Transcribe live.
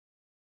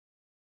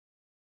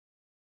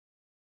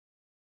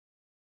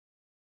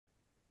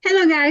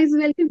Hello guys,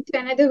 welcome to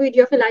another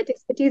video of Elite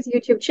Expertise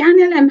YouTube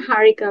channel. I'm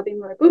Harika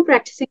Bimurgu,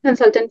 practicing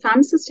consultant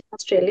pharmacist in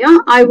Australia.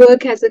 I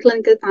work as a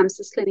clinical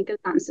pharmacist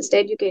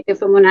educator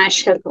for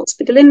Monash Health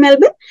Hospital in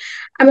Melbourne.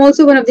 I'm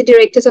also one of the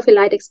directors of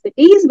Elite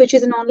Expertise, which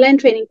is an online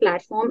training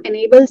platform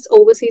enables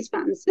overseas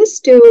pharmacists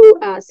to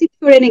sit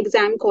for an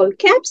exam called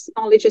KAPS,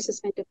 Knowledge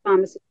Assessment of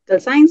Pharmaceutical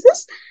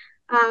Sciences,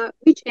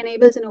 which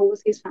enables an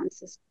overseas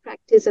pharmacist to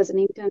practice as an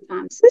intern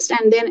pharmacist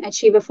and then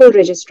achieve a full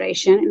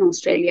registration in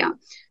Australia.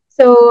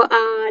 So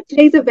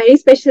today is a very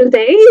special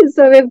day.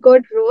 So we've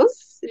got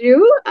Rose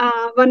Rue,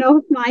 one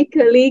of my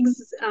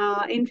colleagues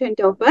in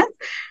front of us.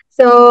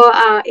 So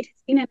it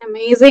has been an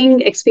amazing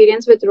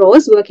experience with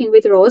Rose, working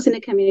with Rose in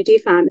a community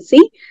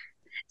pharmacy.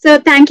 So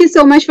thank you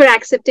so much for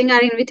accepting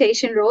our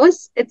invitation,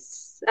 Rose.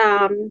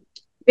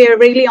 We're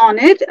really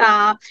honored.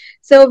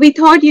 So we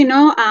thought,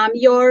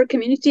 your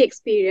community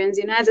experience,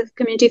 as a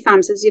community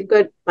pharmacist, you've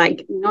got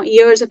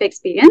years of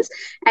experience.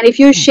 And if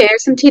you share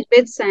some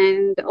tidbits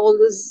and all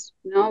those,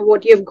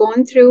 what you've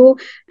gone through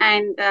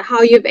and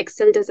how you've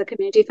excelled as a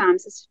community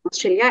pharmacist in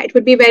Australia, it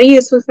would be very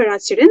useful for our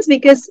students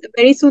because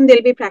very soon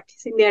they'll be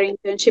practicing their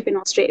internship in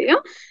Australia.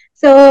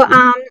 So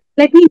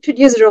let me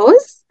introduce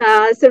Rose.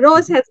 So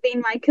Rose has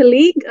been my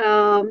colleague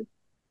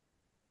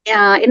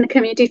in the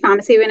community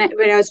pharmacy where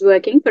I was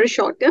working for a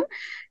short term.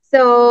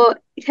 So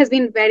it has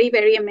been very,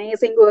 very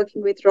amazing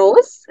working with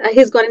Rose.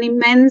 He's got an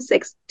immense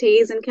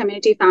expertise in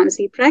community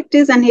pharmacy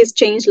practice, and he's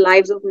changed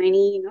lives of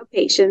many,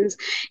 patients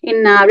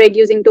in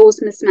reducing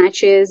dose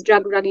mismatches,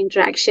 drug-drug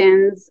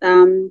interactions,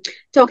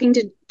 talking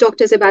to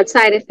doctors about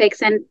side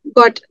effects, and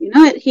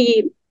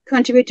he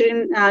contributed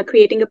in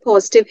creating a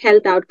positive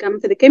health outcome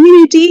for the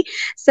community.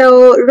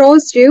 So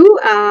Rose Rue,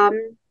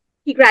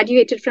 he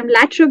graduated from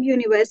Latrobe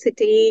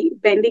University,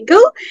 Bendigo,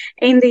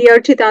 in the year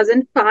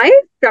 2005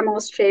 from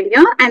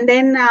Australia. And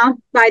then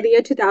by the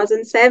year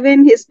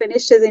 2007, he's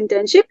finished his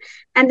internship.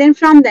 And then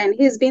from then,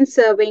 he's been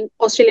serving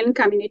Australian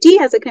community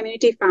as a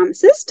community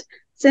pharmacist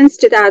since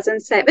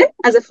 2007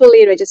 as a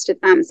fully registered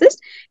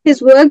pharmacist.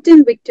 He's worked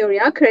in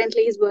Victoria.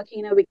 Currently, he's working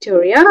in a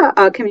Victoria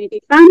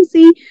community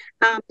pharmacy.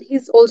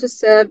 He's also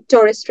served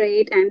Torres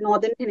Strait and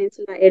Northern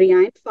Peninsula area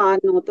in far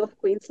north of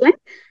Queensland.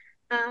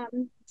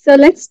 So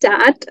let's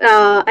start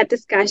a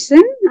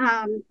discussion,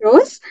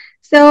 Rose.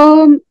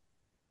 So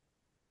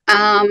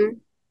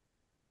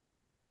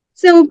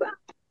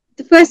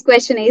the first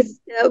question is,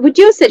 would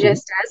you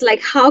suggest us,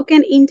 how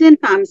can intern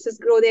pharmacists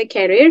grow their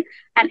career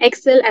and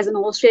excel as an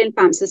Australian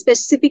pharmacist,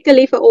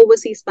 specifically for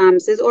overseas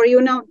pharmacists, or,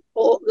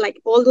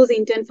 all those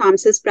intern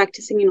pharmacists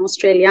practicing in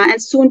Australia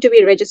and soon to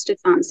be registered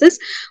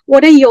pharmacists?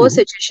 What are your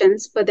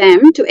suggestions for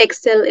them to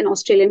excel in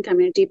Australian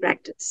community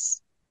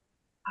practice?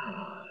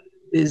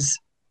 There's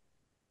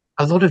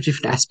a lot of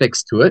different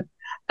aspects to it.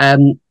 I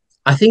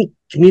think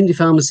community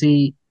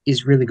pharmacy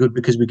is really good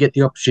because we get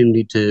the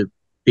opportunity to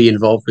be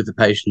involved with the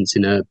patients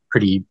in a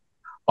pretty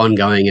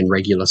ongoing and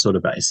regular sort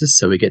of basis.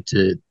 So we get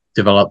to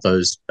develop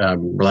those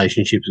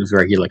relationships with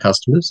regular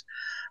customers,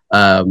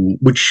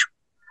 which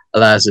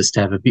allows us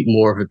to have a bit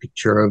more of a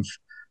picture of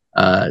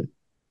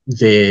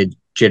their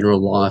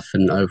general life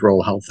and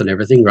overall health and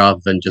everything,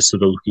 rather than just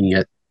sort of looking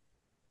at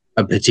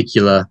a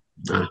particular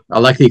I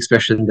like the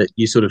expression that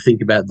you sort of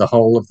think about the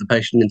whole of the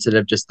patient instead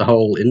of just the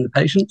hole in the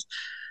patient.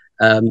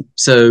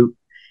 So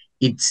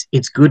it's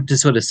good to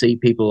sort of see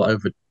people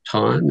over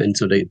time and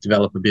sort of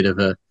develop a bit of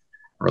a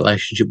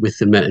relationship with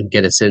them and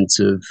get a sense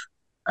of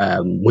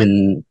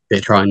when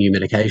they're trying new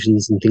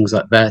medications and things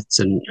like that,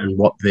 and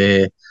what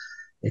their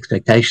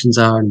expectations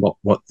are and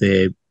what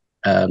their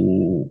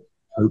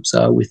hopes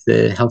are with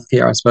their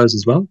healthcare, I suppose,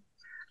 as well.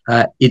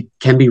 It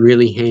can be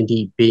really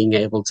handy being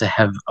able to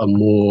have a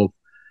more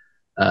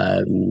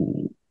of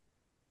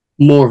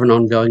an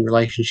ongoing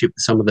relationship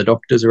with some of the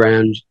doctors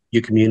around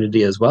your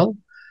community as well.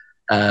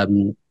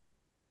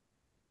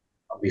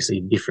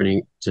 Obviously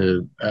different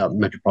to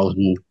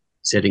metropolitan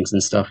settings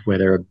and stuff where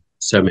there are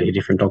so many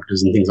different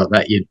doctors and things like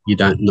that. You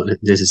don't not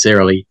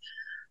necessarily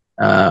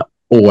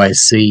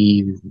always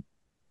see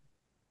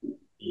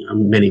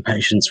many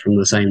patients from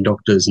the same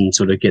doctors and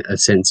sort of get a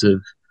sense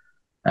of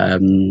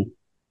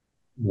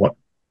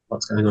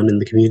what's going on in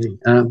the community.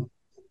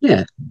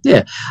 Yeah.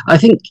 I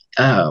think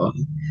I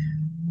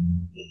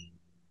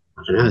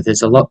don't know.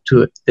 There's a lot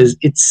to it.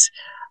 It's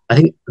I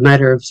think a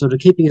matter of sort of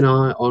keeping an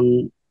eye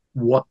on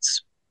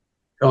what's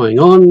going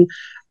on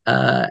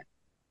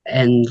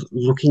and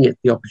looking at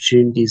the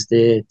opportunities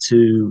there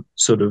to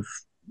sort of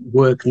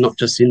work not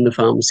just in the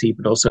pharmacy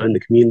but also in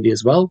the community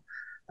as well.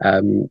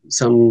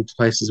 Some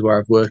places where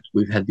I've worked,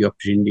 we've had the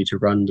opportunity to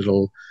run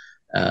little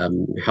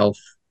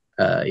health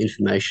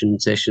information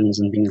sessions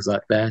and things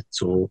like that,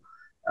 or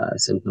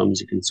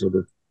sometimes you can sort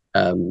of,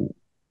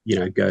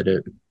 go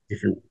to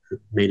different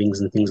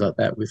meetings and things like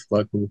that with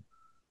local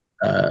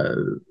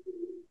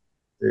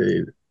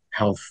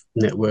health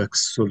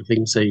networks sort of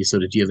thing. So you're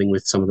sort of dealing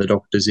with some of the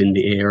doctors in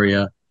the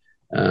area,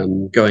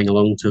 going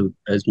along to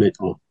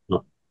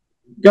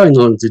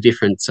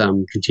different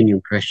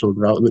continuing professional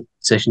development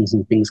sessions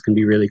and things can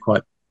be really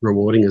quite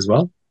rewarding as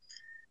well.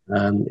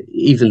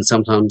 Even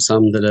sometimes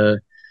some that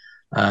are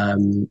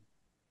um,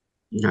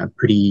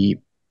 pretty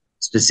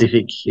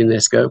specific in their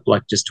scope,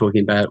 like just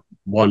talking about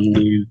one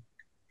new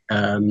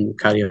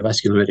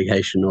cardiovascular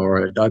medication or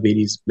a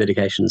diabetes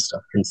medication and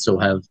stuff, can still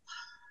have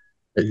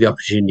the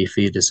opportunity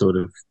for you to sort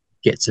of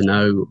get to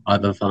know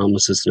other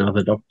pharmacists and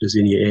other doctors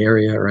in your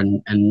area,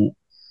 and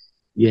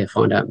yeah,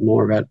 find out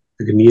more about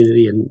the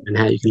community and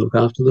how you can look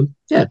after them.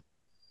 Yeah.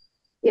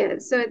 Yeah,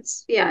 so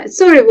it's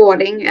so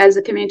rewarding as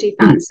a community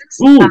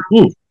pharmacist,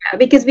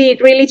 because we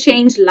really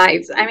change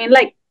lives.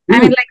 Like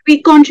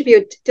we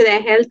contribute to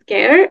their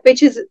healthcare,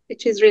 which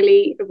is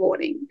really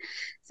rewarding.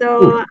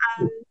 So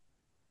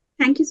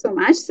thank you so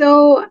much.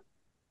 So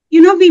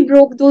we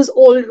broke those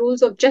old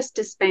rules of just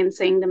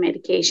dispensing the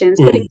medications,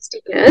 putting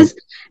stickers,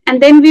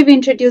 and then we've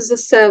introduced the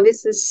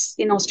services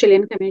in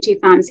Australian community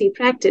pharmacy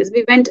practice.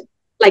 We went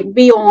like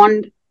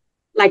beyond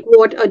like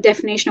what a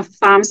definition of a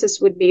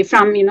pharmacist would be,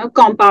 from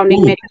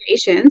compounding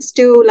medications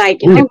to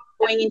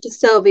going into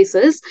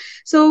services.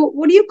 So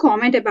what do you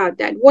comment about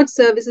that? What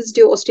services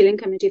do Australian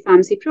community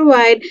pharmacy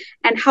provide,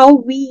 and how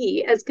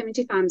we as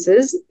community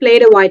pharmacists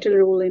played a vital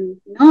role in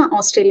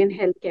Australian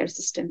healthcare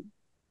system?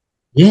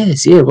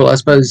 Yes, yeah. Well, I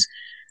suppose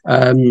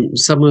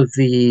some of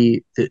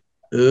the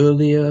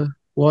earlier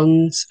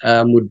ones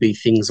would be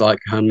things like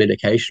home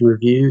medication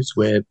reviews,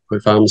 where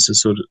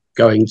pharmacists sort of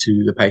going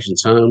to the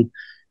patient's home,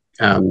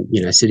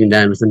 sitting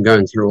down with them,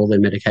 going through all their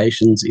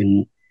medications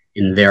in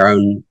their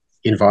own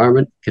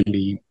environment, can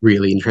be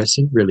really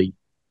interesting, really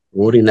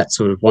rewarding. That's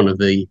sort of one of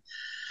the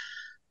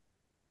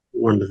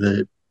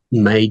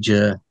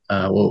major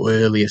or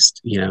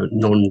earliest,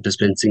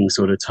 non-dispensing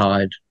sort of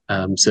tied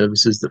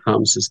services that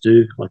pharmacists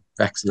do, like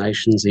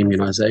vaccinations,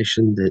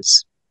 immunisation.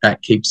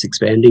 That keeps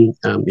expanding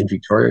in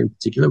Victoria in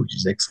particular, which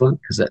is excellent,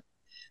 because that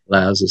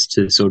allows us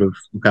to sort of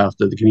look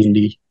after the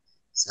community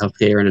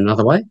healthcare in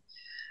another way.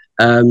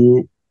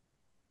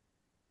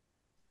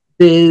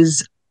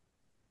 There's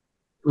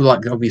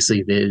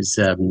obviously there's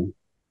the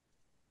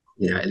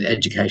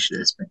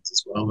education aspect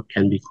as well. It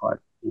can be quite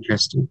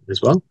interesting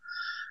as well.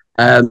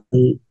 And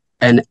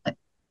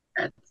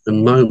at the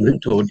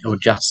moment, or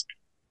just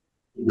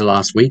in the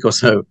last week or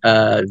so,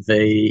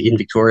 in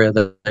Victoria,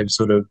 they've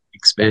sort of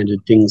expanded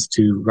things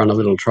to run a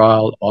little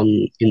trial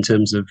in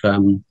terms of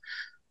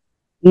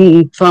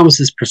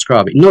pharmacists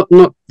prescribing,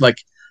 not like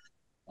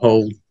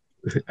whole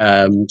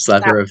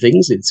slather of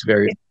things. It's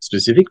very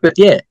specific, but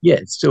yeah,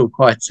 it's still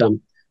quite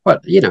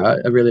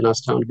a really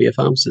nice time to be a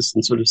pharmacist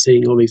and sort of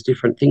seeing all these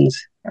different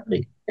things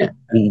happening,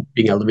 and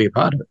being able to be a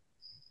part of it.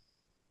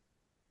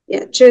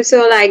 Yeah, true.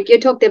 So like you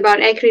talked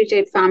about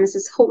accredited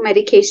pharmacists, home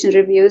medication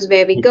reviews,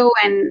 where we go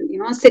and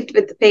sit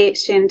with the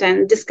patient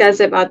and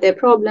discuss about their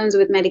problems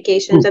with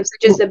medications and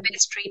suggest the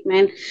best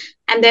treatment.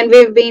 And then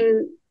we've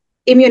been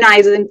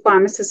immunizing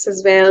pharmacists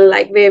as well,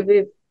 like where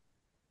we've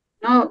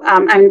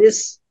and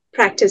this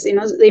practice,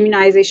 the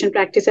immunization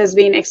practice has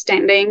been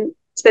extending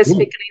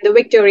specifically in the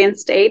Victorian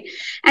state.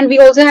 And we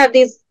also have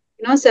these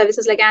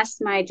services like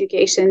asthma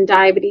education,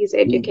 diabetes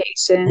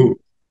education,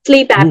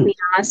 sleep apnea.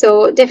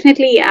 So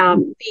definitely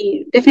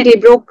we definitely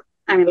broke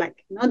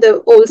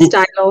the old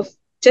style of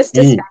just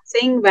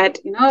dispensing, but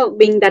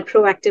being that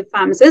proactive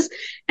pharmacist,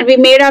 and we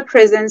made our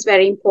presence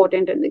very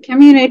important in the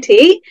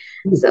community.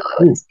 So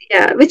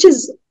yeah, which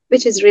is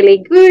really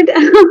good.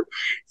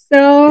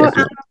 So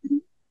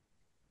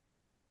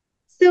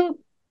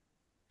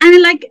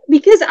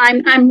because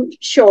I'm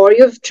sure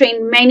you've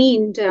trained many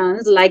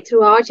interns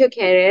throughout your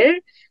career,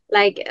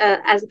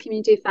 as a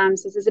community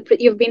pharmacist,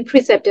 you've been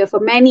preceptor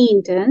for many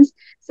interns.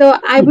 So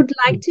I would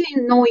like to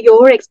know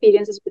your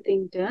experiences with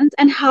interns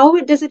and how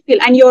does it feel?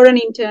 And you're an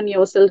intern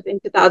yourself in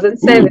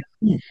 2007.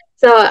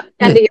 So,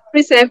 and you're a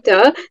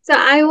preceptor. So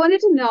I wanted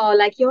to know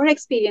your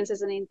experience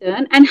as an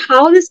intern and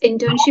how this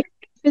internship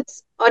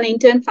fits on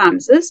intern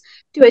pharmacist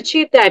to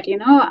achieve that,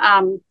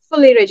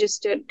 fully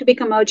registered, to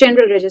become a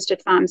general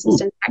registered pharmacist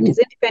and practice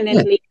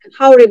independently. And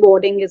how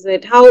rewarding is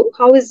it? How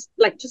is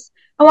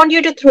I want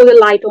you to throw the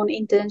light on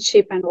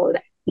internship and all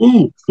that.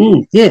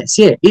 Yes,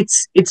 yeah,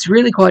 it's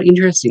really quite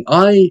interesting.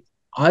 I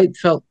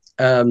felt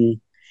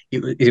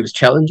it was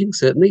challenging.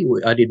 Certainly,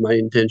 I did my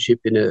internship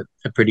in a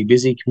pretty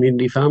busy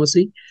community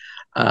pharmacy,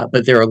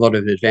 but there are a lot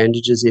of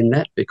advantages in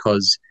that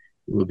because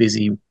we were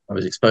busy. I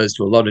was exposed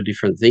to a lot of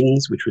different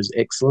things, which was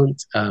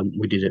excellent.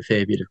 We did a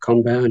fair bit of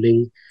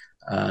compounding.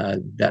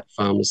 That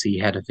pharmacy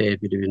had a fair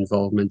bit of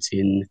involvement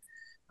in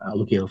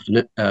looking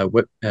after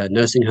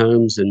nursing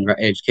homes and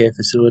aged care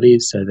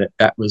facilities, so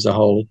that was a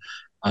whole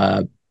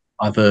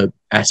other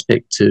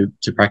aspect to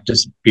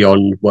practice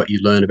beyond what you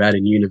learn about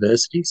in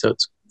university. So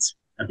it's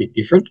a bit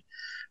different.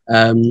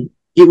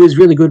 It was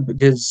really good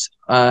because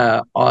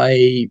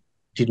I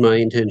did my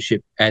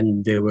internship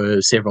and there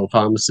were several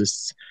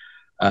pharmacists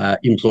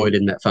employed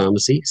in that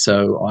pharmacy.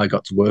 So I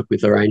got to work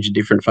with a range of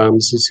different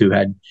pharmacists who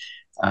had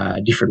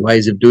different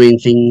ways of doing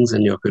things,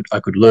 and I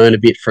could learn a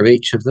bit from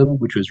each of them,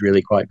 which was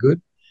really quite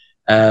good.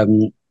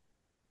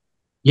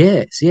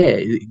 Yes, yeah,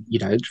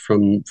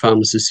 from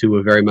pharmacists who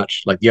were very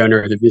much like the owner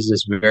of the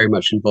business, were very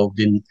much involved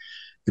in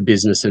the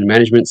business and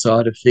management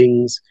side of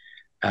things,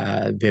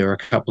 there are a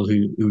couple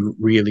who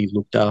really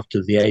looked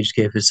after the aged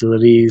care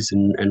facilities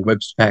and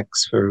webs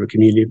packs for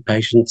community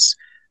patients.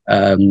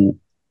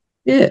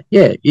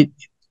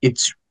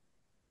 It's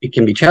it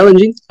can be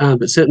challenging,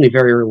 but certainly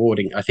very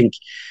rewarding. I think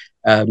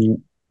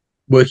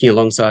working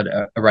alongside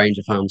a range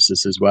of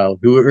pharmacists as well,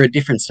 who are at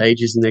different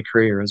stages in their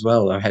career as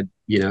well. I had,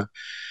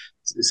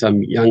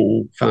 some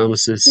young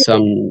pharmacists,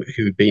 some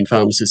who'd been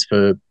pharmacists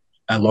for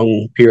a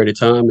long period of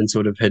time and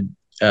sort of had,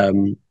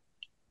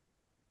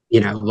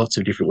 lots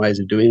of different ways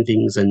of doing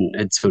things and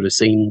had sort of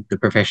seen the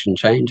profession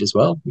change as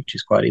well, which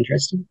is quite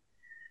interesting.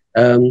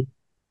 But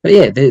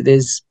yeah,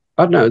 there's,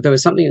 I don't know, there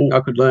was something I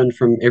could learn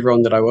from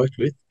everyone that I worked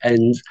with.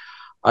 And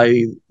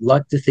I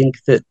like to think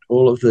that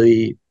all of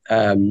the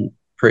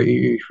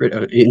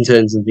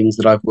interns and things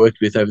that I've worked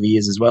with over the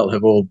years as well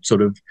have all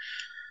sort of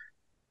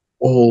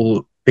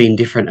all been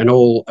different and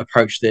all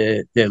approached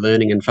their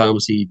learning in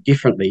pharmacy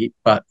differently,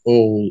 but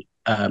all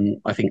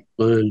I think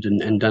learned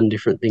and done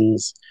different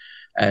things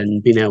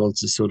and been able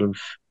to sort of,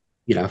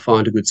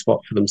 find a good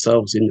spot for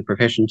themselves in the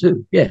profession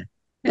too. Yeah.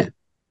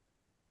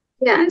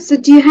 Yeah. So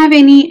do you have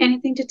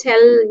anything to tell,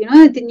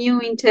 the new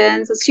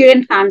interns or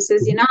student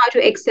pharmacists, how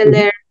to excel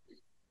there?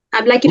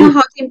 Like,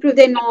 how to improve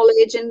their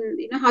knowledge and,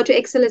 how to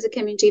excel as a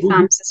community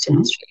pharmacist in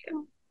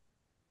Australia?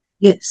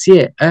 Yes,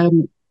 yeah.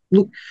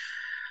 Look,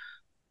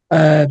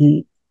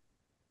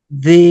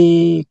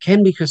 there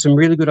can be some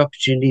really good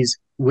opportunities,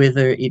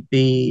 whether it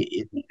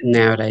be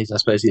nowadays, I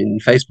suppose, in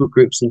Facebook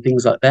groups and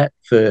things like that.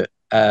 For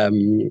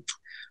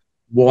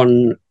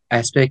one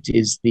aspect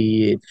is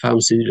the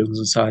Pharmaceutical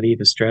Society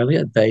of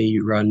Australia. They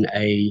run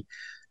a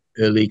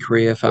early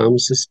career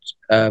pharmacist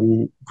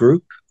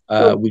group,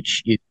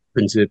 which is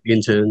open to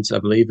interns, I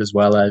believe, as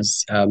well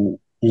as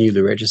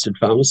newly registered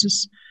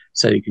pharmacists.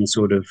 So you can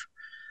sort of,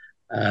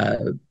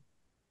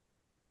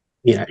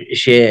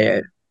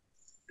 share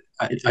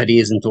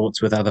ideas and thoughts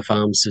with other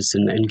pharmacists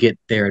and get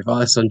their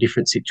advice on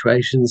different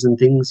situations and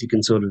things. You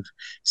can sort of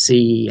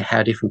see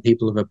how different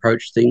people have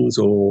approached things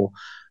or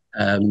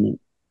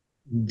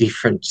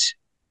different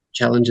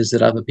challenges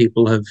that other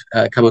people have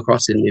come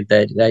across in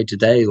their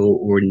day-to-day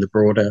or in the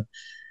broader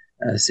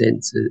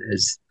sense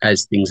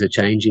as things are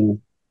changing.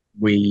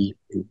 We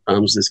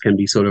pharmacists can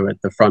be sort of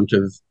at the front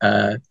of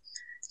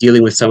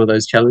dealing with some of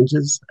those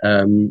challenges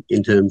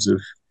in terms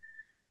of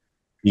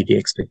beauty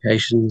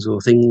expectations or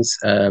things.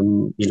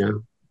 COVID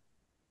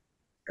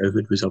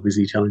was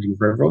obviously challenging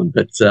for everyone,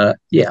 but I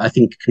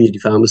think community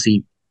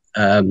pharmacy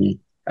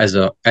as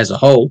a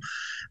whole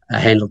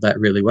handled that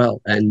really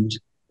well. And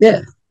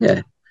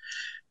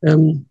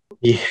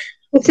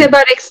It's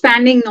about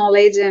expanding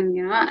knowledge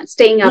and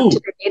staying up to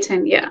date.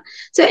 And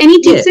so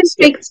any tips and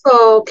tricks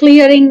for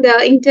clearing the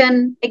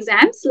intern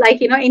exams,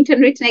 like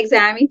intern written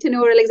exam, intern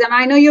oral exam?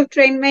 I know you've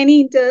trained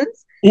many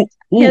interns.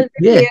 So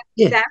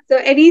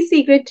any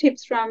secret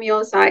tips from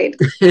your side?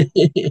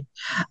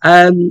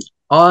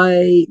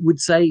 I would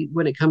say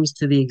when it comes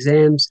to the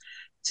exams,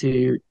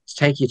 to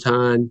take your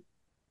time,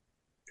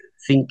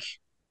 think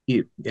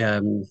you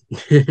I'm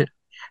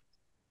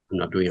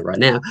not doing it right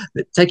now,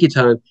 but take your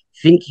time,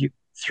 think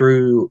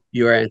through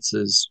your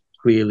answers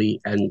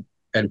clearly and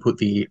put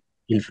the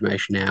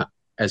information out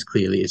as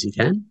clearly as you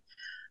can.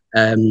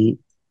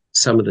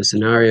 Some of the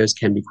scenarios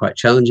can be quite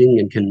challenging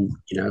and can,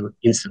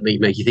 instantly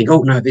make you think,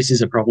 oh, no, this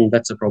is a problem,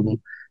 that's a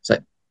problem. So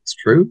it's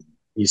true.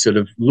 You sort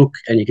of look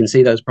and you can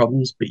see those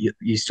problems, but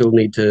you still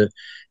need to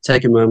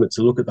take a moment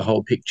to look at the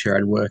whole picture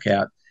and work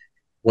out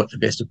what the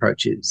best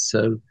approach is.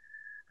 So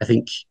I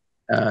think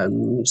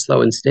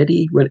slow and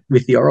steady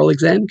with the oral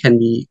exam can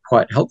be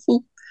quite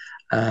helpful.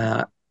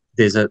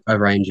 There's a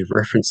range of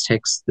reference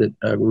texts that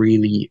are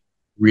really,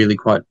 really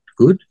quite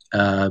good.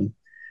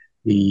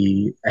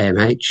 The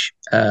AMH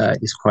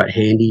is quite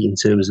handy in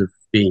terms of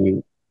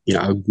being,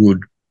 a good,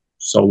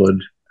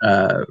 solid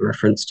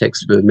reference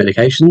text for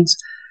medications.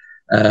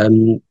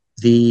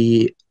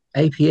 The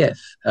APF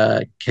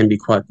can be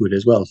quite good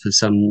as well for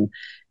some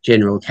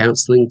general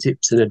counselling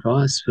tips and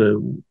advice for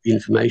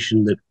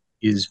information that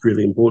is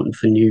really important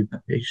for new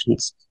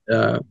patients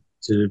to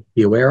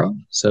be aware of.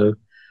 So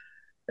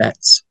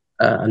that's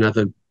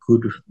another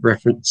good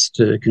reference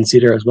to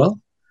consider as well.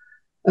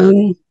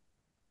 I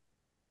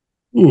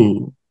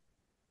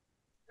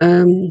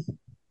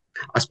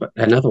suppose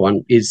another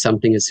one is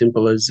something as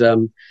simple as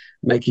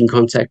making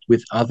contact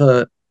with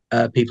other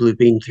people who've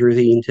been through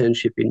the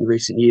internship in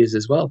recent years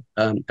as well.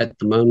 At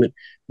the moment,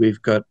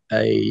 we've got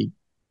a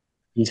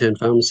intern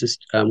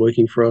pharmacist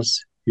working for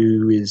us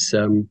who is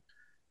from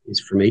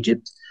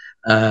Egypt.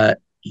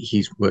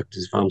 He's worked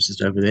as a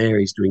pharmacist over there.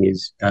 He's doing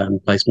his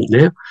placement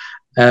now.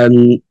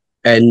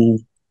 And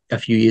a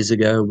few years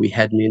ago, we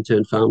had an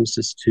intern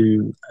pharmacist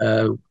who,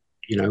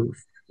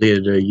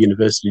 cleared a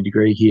university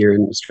degree here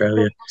in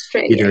Australia.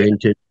 Did her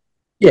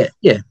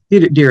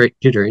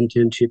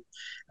internship,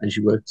 and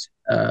she worked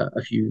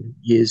a few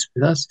years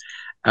with us.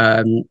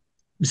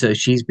 So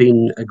she's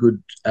been a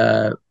good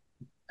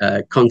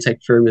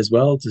contact for him as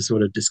well to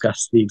sort of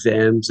discuss the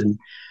exams and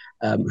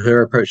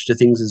her approach to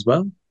things as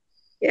well.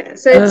 Yeah,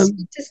 so it's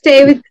to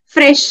stay with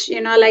fresh,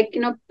 like,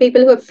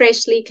 people who have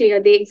freshly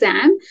cleared the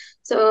exam.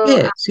 So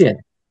Yes, yeah.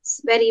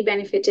 it's very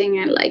benefiting,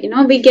 and like,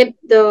 we get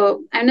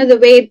I know the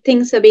way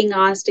things are being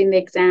asked in the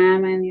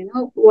exam, and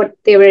what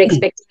they were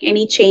expecting,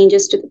 any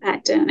changes to the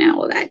pattern and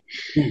all that.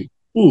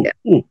 Yeah.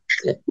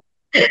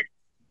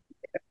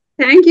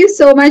 Thank you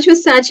so much for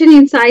such an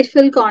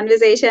insightful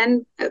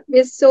conversation.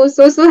 We're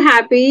so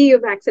happy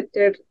you've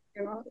accepted,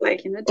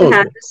 to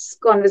have this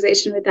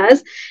conversation with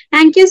us.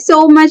 Thank you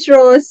so much,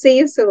 Rose. See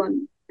you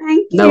soon.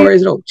 Thank No you.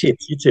 worries at all.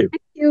 Cheers. You too.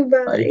 Thank you.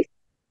 Bye. Bye.